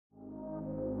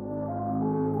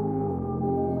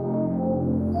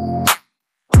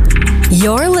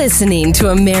You're listening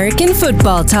to American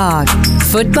Football Talk.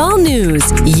 Football news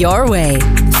your way.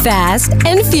 Fast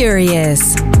and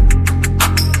furious.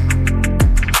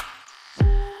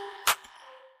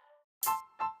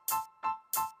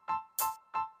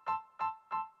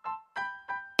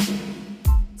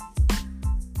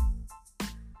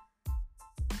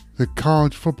 The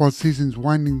college football season's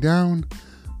winding down,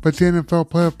 but the NFL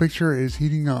playoff picture is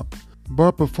heating up.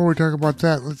 But before we talk about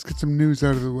that, let's get some news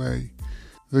out of the way.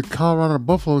 The Colorado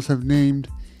Buffaloes have named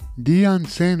Deion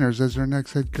Sanders as their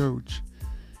next head coach.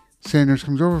 Sanders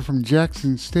comes over from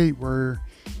Jackson State, where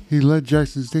he led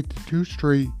Jackson State to 2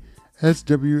 straight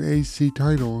SWAC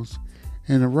titles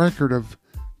and a record of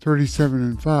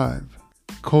 37-5.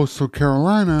 Coastal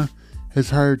Carolina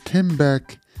has hired Tim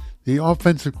Beck, the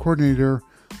offensive coordinator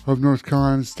of North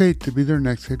Carolina State, to be their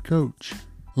next head coach.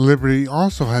 Liberty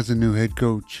also has a new head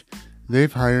coach.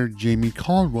 They've hired Jamie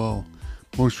Caldwell,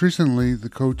 most recently the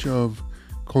coach of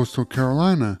Coastal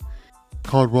Carolina.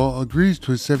 Caldwell agrees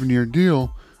to a 7-year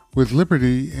deal with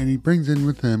Liberty, and he brings in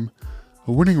with him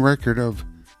a winning record of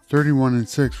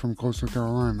 31-6 from Coastal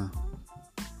Carolina.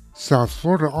 South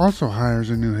Florida also hires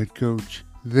a new head coach.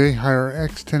 They hire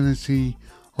ex-Tennessee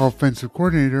offensive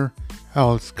coordinator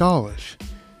Alex Golesh.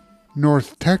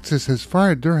 North Texas has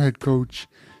fired their head coach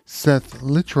Seth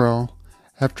Littrell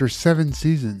after 7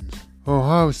 seasons.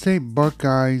 Ohio State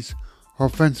Buckeyes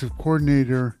offensive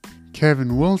coordinator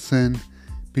Kevin Wilson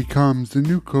becomes the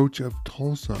new coach of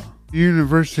Tulsa. The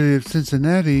University of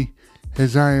Cincinnati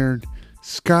has hired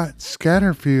Scott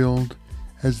Satterfield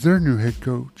as their new head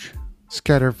coach.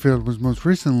 Satterfield was most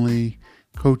recently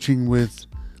coaching with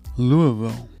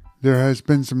Louisville. There has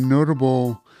been some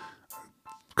notable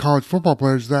college football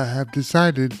players that have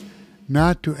decided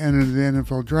not to enter the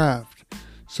NFL draft,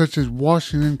 such as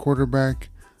Washington quarterback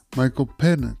Michael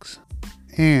Penix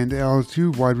and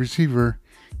LSU wide receiver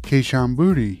Kayshon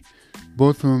Boutte.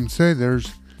 Both of them say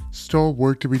there's still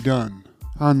work to be done.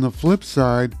 On the flip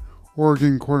side,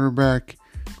 Oregon quarterback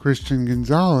Christian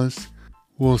Gonzalez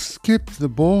will skip the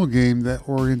bowl game that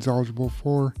Oregon's eligible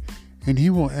for, and he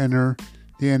will enter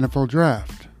the NFL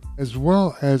draft, as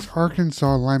well as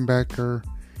Arkansas linebacker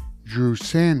Drew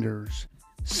Sanders.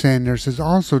 Sanders has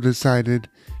also decided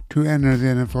to enter the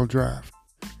NFL draft.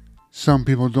 Some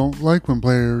people don't like when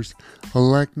players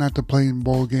elect not to play in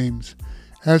bowl games.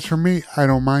 As for me, I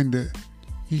don't mind it.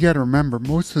 You gotta remember,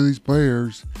 most of these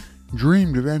players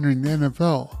dreamed of entering the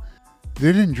NFL.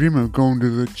 They didn't dream of going to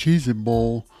the Cheez-It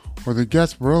Bowl or the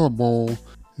Gasparilla Bowl.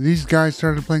 These guys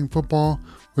started playing football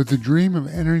with the dream of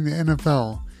entering the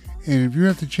NFL. And if you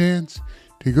have the chance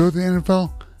to go to the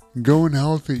NFL, go in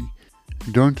healthy.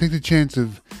 Don't take the chance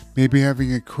of maybe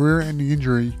having a career-ending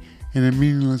injury in a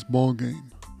meaningless bowl game.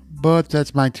 But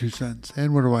that's my 2 cents,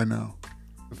 and what do I know?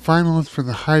 The finalists for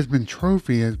the Heisman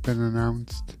Trophy has been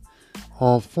announced.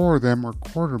 All 4 of them are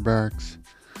quarterbacks,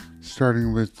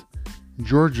 starting with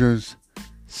Georgia's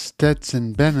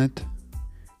Stetson Bennett,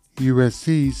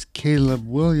 USC's Caleb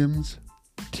Williams,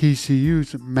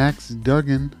 TCU's Max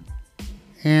Duggan,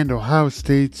 and Ohio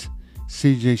State's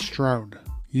CJ Stroud.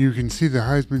 You can see the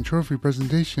Heisman Trophy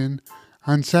presentation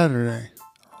on Saturday.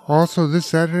 Also this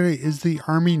Saturday is the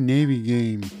Army-Navy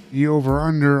game. The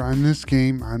over-under on this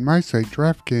game on my site,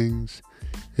 DraftKings,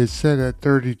 is set at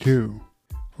 32.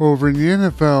 Over in the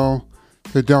NFL,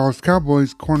 the Dallas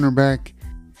Cowboys cornerback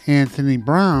Anthony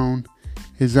Brown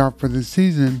is out for the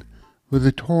season with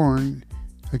a torn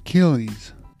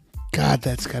Achilles. God,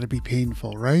 that's got to be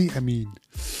painful, right? I mean,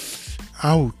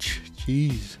 ouch,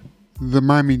 jeez. The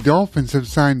Miami Dolphins have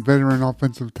signed veteran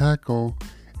offensive tackle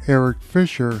Eric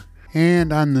Fisher,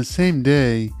 and on the same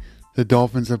day, the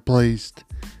Dolphins have placed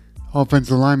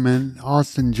offensive lineman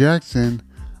Austin Jackson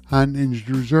on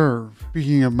injured reserve.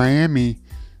 Speaking of Miami,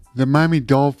 the Miami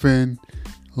Dolphin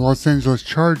Los Angeles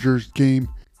Chargers game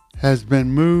has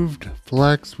been moved,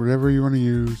 flexed, whatever you want to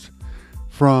use,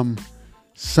 from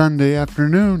Sunday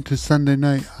afternoon to Sunday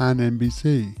night on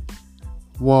NBC.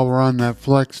 While we're on that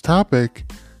flex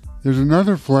topic, there's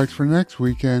another flex for next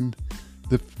weekend.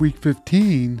 The Week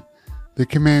 15, the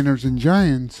Commanders and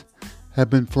Giants have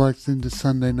been flexed into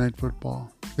Sunday Night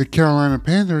Football. The Carolina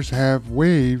Panthers have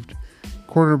waived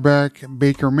quarterback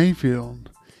Baker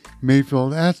Mayfield.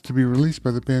 Mayfield asked to be released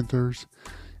by the Panthers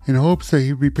in hopes that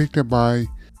he would be picked up by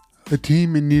a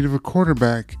team in need of a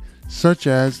quarterback, such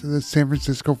as the San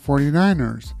Francisco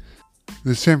 49ers.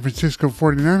 The San Francisco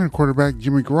 49er quarterback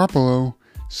Jimmy Garoppolo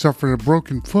suffered a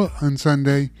broken foot on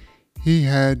Sunday. He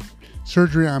had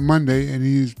surgery on Monday, and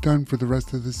he is done for the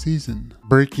rest of the season.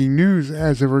 Breaking news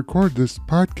as I record this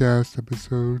podcast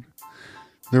episode,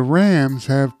 the Rams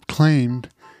have claimed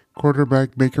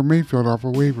quarterback Baker Mayfield off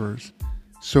of waivers.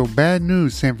 So bad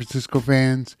news, San Francisco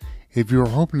fans. If you were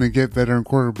hoping to get veteran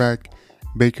quarterback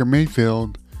Baker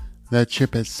Mayfield, that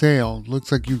ship has sailed.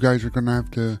 Looks like you guys are going to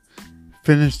have to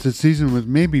finish the season with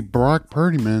maybe Brock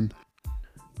Purdy,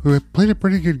 who had played a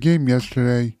pretty good game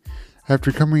yesterday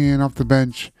after coming in off the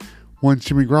bench once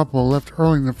Jimmy Garoppolo left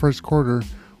early in the first quarter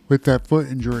with that foot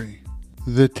injury.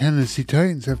 The Tennessee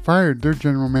Titans have fired their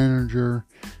general manager,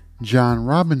 John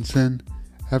Robinson,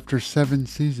 after 7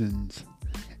 seasons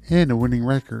and a winning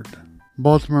record.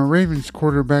 Baltimore Ravens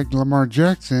quarterback Lamar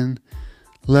Jackson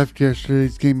left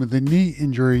yesterday's game with a knee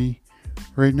injury.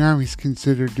 Right now he's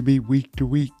considered to be week to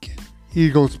week.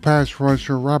 Eagles pass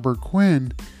rusher Robert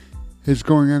Quinn is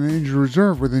going on an injured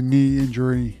reserve with a knee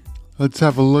injury. Let's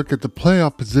have a look at the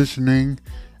playoff positioning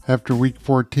after week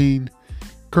 14.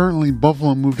 Currently,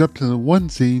 Buffalo moved up to the 1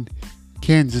 seed.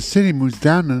 Kansas City moves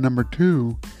down to number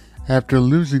 2 after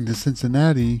losing to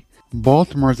Cincinnati.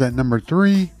 Baltimore's at number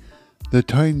 3. The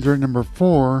Titans are at number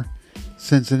 4.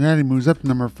 Cincinnati moves up to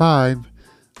number 5.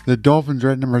 The Dolphins are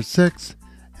at number 6.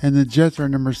 And the Jets are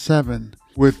at number 7.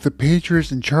 With the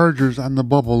Patriots and Chargers on the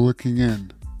bubble looking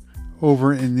in.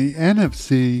 Over in the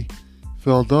NFC,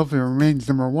 Philadelphia remains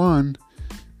number 1.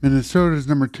 Minnesota is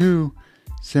number 2.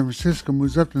 San Francisco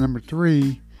moves up to number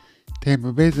 3.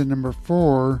 Tampa Bay's at number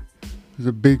 4. It was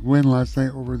a big win last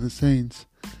night over the Saints.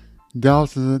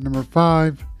 Dallas is at number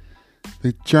 5.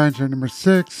 The Giants are at number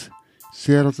 6.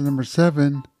 Seattle's at number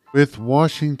 7. With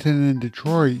Washington and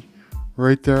Detroit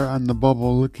right there on the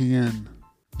bubble looking in.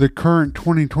 The current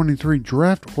 2023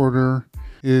 draft order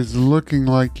is looking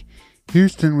like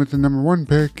Houston with the number 1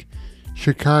 pick,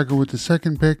 Chicago with the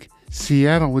 2nd pick,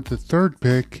 Seattle with the 3rd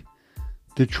pick,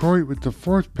 Detroit with the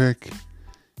 4th pick,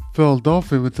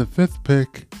 Philadelphia with the 5th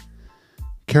pick,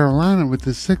 Carolina with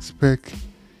the 6th pick,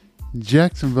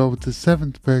 Jacksonville with the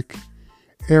 7th pick,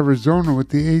 Arizona with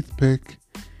the 8th pick,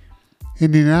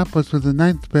 Indianapolis with the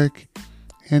 9th pick,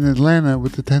 and Atlanta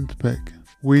with the 10th pick.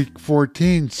 Week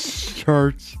 14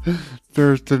 starts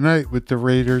Thursday night with the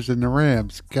Raiders and the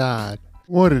Rams. God,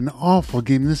 what an awful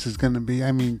game this is going to be.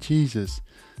 I mean, Jesus.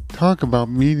 Talk about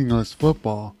meaningless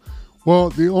football.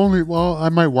 I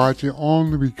might watch it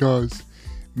only because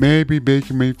maybe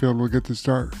Baker Mayfield will get the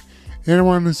start. And I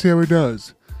want to see how he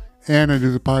does. And I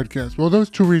do the podcast. Well, those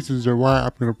 2 reasons are why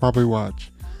I'm going to probably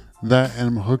watch that, and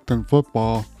I'm hooked on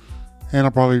football. And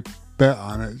I'll probably bet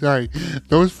on it. Sorry,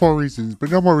 those 4 reasons,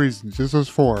 but no more reasons, just those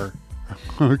 4.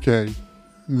 Okay.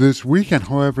 This weekend,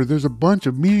 however, there's a bunch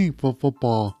of meaningful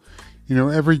football. You know,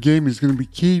 every game is going to be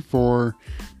key for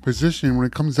positioning when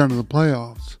it comes down to the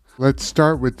playoffs. Let's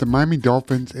start with the Miami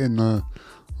Dolphins and the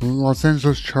Los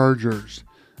Angeles Chargers.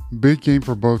 Big game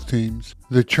for both teams.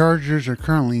 The Chargers are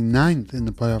currently 9th in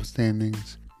the playoff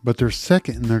standings, but they're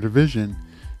 2nd in their division.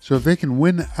 So if they can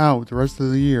win out the rest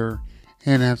of the year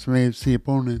and have some AFC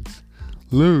opponents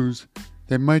lose,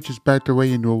 they might just back their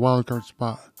way into a wildcard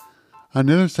spot. On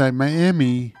the other side,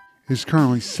 Miami is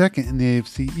currently 2nd in the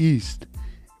AFC East,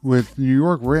 with New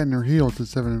York right on their heels at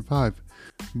 7-5.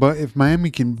 But if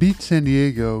Miami can beat San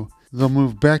Diego, they'll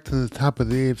move back to the top of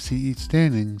the AFC East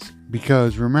standings,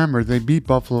 because remember, they beat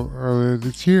Buffalo earlier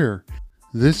this year.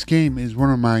 This game is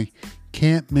one of my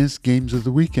can't-miss games of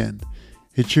the weekend.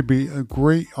 It should be a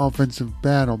great offensive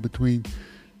battle between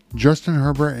Justin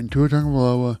Herbert and Tua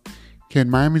Tagovailoa. Can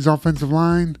Miami's offensive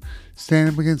line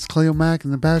stand up against Khalil Mack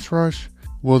in the pass rush?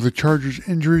 Will the Chargers'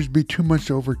 injuries be too much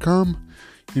to overcome?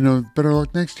 You know, better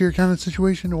luck next year kind of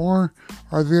situation? Or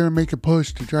are they going to make a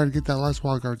push to try to get that last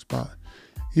wildcard spot?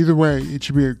 Either way, it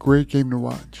should be a great game to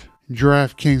watch.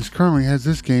 DraftKings currently has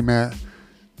this game at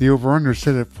the over-under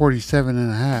set at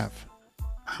 47.5.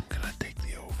 I'm going to take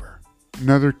the over.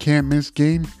 Another can't-miss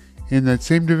game in that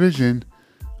same division,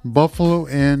 Buffalo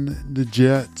and the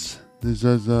Jets. This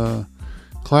is a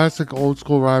classic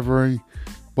old-school rivalry.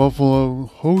 Buffalo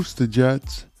hosts the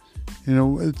Jets. You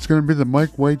know, it's going to be the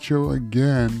Mike White show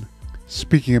again.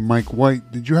 Speaking of Mike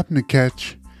White, did you happen to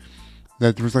catch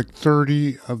that there was like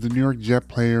 30 of the New York Jet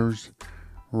players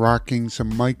rocking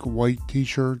some Mike White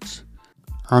t-shirts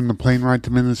on the plane ride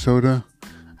to Minnesota?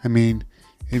 I mean,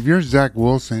 if you're Zach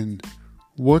Wilson,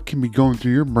 what can be going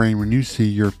through your brain when you see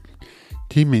your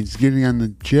teammates getting on the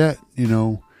jet, you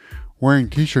know, wearing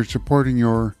t-shirts supporting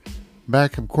your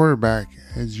backup quarterback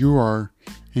as you are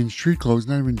in street clothes,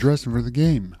 not even dressing for the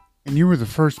game? And you were the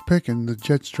first pick in the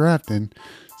Jets draft and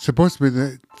supposed to be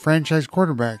the franchise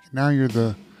quarterback. Now you're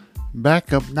the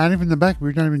backup, not even the backup,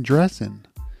 you're not even dressing.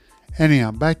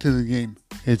 Anyhow, back to the game.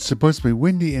 It's supposed to be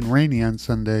windy and rainy on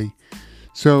Sunday,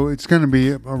 so it's going to be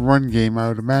a run game, I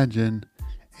would imagine.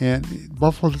 And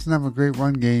Buffalo doesn't have a great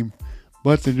run game,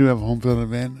 but they do have a home field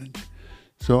advantage.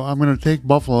 So I'm going to take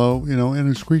Buffalo, in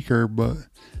a squeaker, but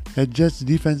that Jets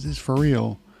defense is for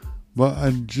real. But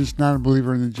I'm just not a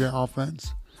believer in the Jet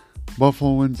offense.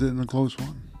 Buffalo wins it in a close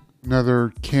one.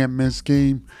 Another can't miss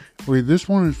game. Wait, this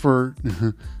one is for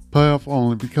playoff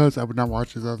only because I would not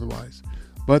watch this otherwise.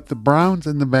 But the Browns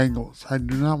and the Bengals. I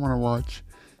do not want to watch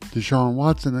Deshaun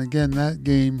Watson. Again, that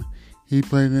game he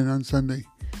played in on Sunday.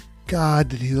 God,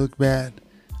 did he look bad.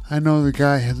 I know the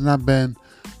guy has not been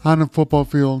on a football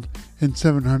field in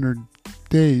 700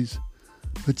 days.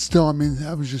 But still,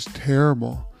 that was just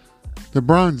terrible. The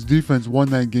Browns defense won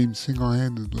that game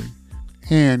single-handedly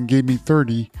and gave me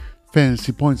 30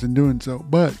 fantasy points in doing so.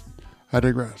 But I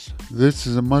digress. This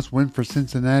is a must-win for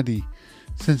Cincinnati.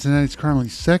 Cincinnati's currently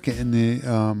second in the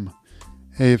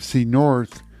AFC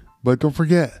North. But don't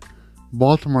forget,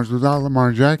 Baltimore's without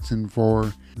Lamar Jackson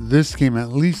for this game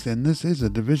at least, and this is a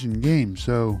division game.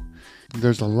 So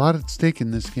there's a lot at stake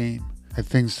in this game. I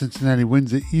think Cincinnati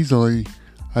wins it easily.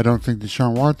 I don't think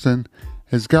Deshaun Watson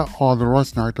has got all the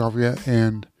rust knocked off yet.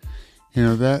 And,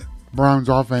 that Browns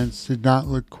offense did not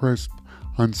look crisp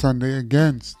on Sunday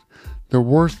against the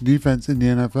worst defense in the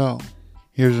NFL.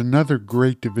 Here's another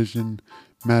great division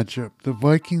matchup. The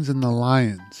Vikings and the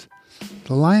Lions.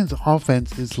 The Lions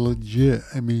offense is legit.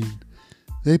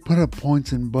 They put up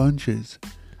points in bunches.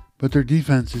 But their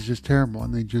defense is just terrible.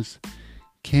 And they just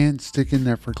can't stick in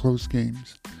there for close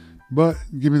games. But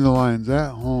give me the Lions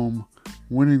at home,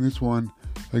 winning this one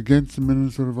against the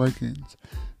Minnesota Vikings.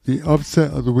 The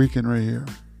upset of the weekend right here.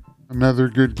 Another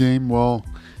good game. Well,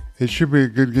 it should be a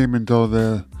good game until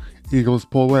the Eagles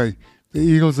pull away. The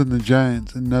Eagles and the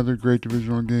Giants, another great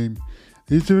divisional game.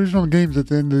 These divisional games at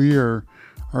the end of the year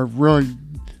are really,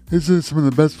 this is some of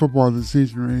the best football of the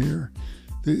season right here.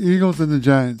 The Eagles and the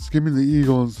Giants. Give me the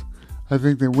Eagles. I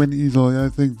think they win easily. I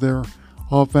think their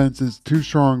offense is too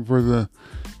strong for the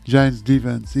Giants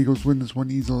defense. Eagles win this one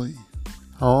easily.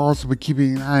 I'll also be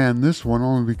keeping an eye on this one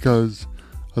only because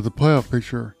of the playoff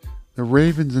picture. The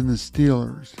Ravens and the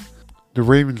Steelers. The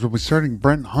Ravens will be starting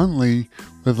Brett Hundley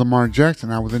with Lamar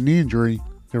Jackson out with a knee injury.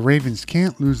 The Ravens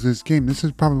can't lose this game. This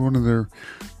is probably one of their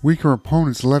weaker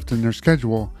opponents left in their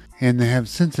schedule. And they have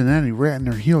Cincinnati right on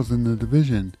their heels in the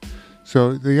division.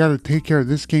 So they got to take care of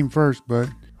this game first. But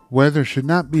weather should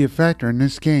not be a factor in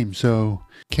this game. So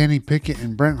Kenny Pickett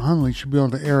and Brett Hundley should be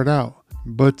able to air it out.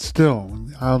 But still,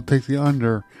 I'll take the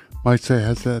under. Might say it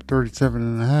has that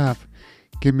 37.5.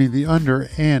 Give me the under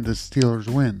and a Steelers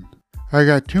win. I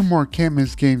got two more can't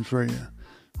miss games for you.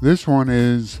 This one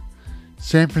is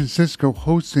San Francisco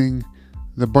hosting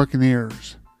the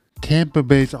Buccaneers. Tampa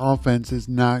Bay's offense is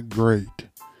not great.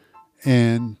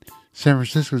 And San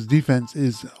Francisco's defense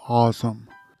is awesome.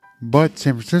 But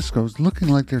San Francisco's looking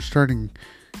like they're starting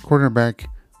quarterback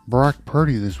Brock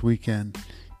Purdy this weekend.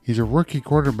 He's a rookie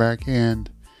quarterback, and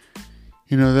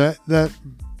that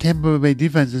Tampa Bay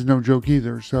defense is no joke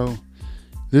either. So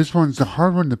this one's a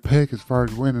hard one to pick as far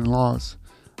as win and loss.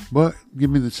 But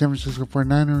give me the San Francisco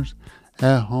 49ers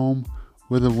at home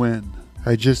with a win.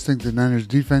 I just think the Niners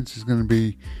defense is going to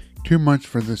be too much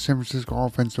for the San Francisco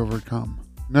offense to overcome.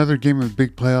 Another game with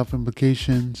big playoff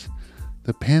implications.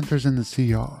 The Panthers and the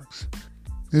Seahawks.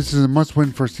 This is a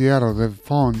must-win for Seattle. They've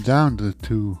fallen down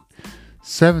to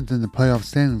 7th in the playoff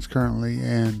standings currently,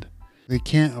 and they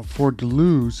can't afford to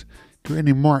lose to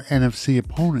any more NFC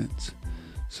opponents.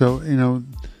 So,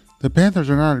 the Panthers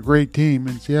are not a great team,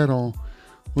 and Seattle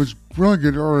was really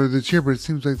good earlier this year, but it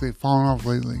seems like they've fallen off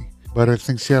lately. But I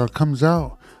think Seattle comes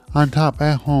out on top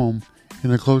at home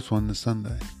in a close one this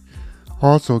Sunday.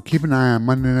 Also, keep an eye on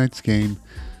Monday night's game.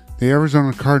 The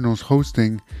Arizona Cardinals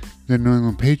hosting the New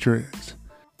England Patriots.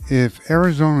 If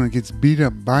Arizona gets beat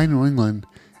up by New England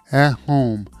at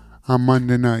home on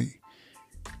Monday night,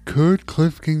 could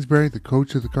Cliff Kingsbury, the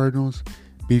coach of the Cardinals,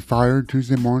 be fired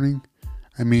Tuesday morning?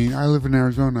 I live in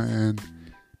Arizona, and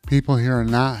people here are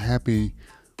not happy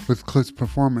with Cliff's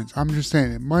performance. I'm just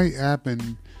saying it might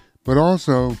happen, but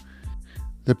also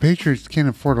the Patriots can't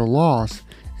afford a loss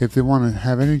if they want to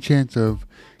have any chance of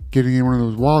getting in one of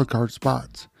those wild card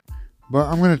spots. But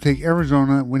I'm going to take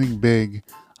Arizona winning big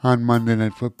on Monday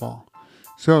Night Football.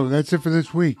 So that's it for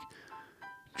this week.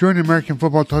 Join the American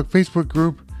Football Talk Facebook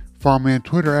group. Follow me on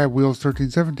Twitter at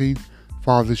Wheels1317.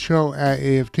 Follow the show at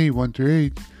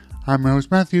AFT138. I'm your host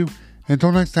Matthew.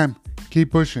 Until next time,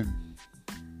 keep pushing.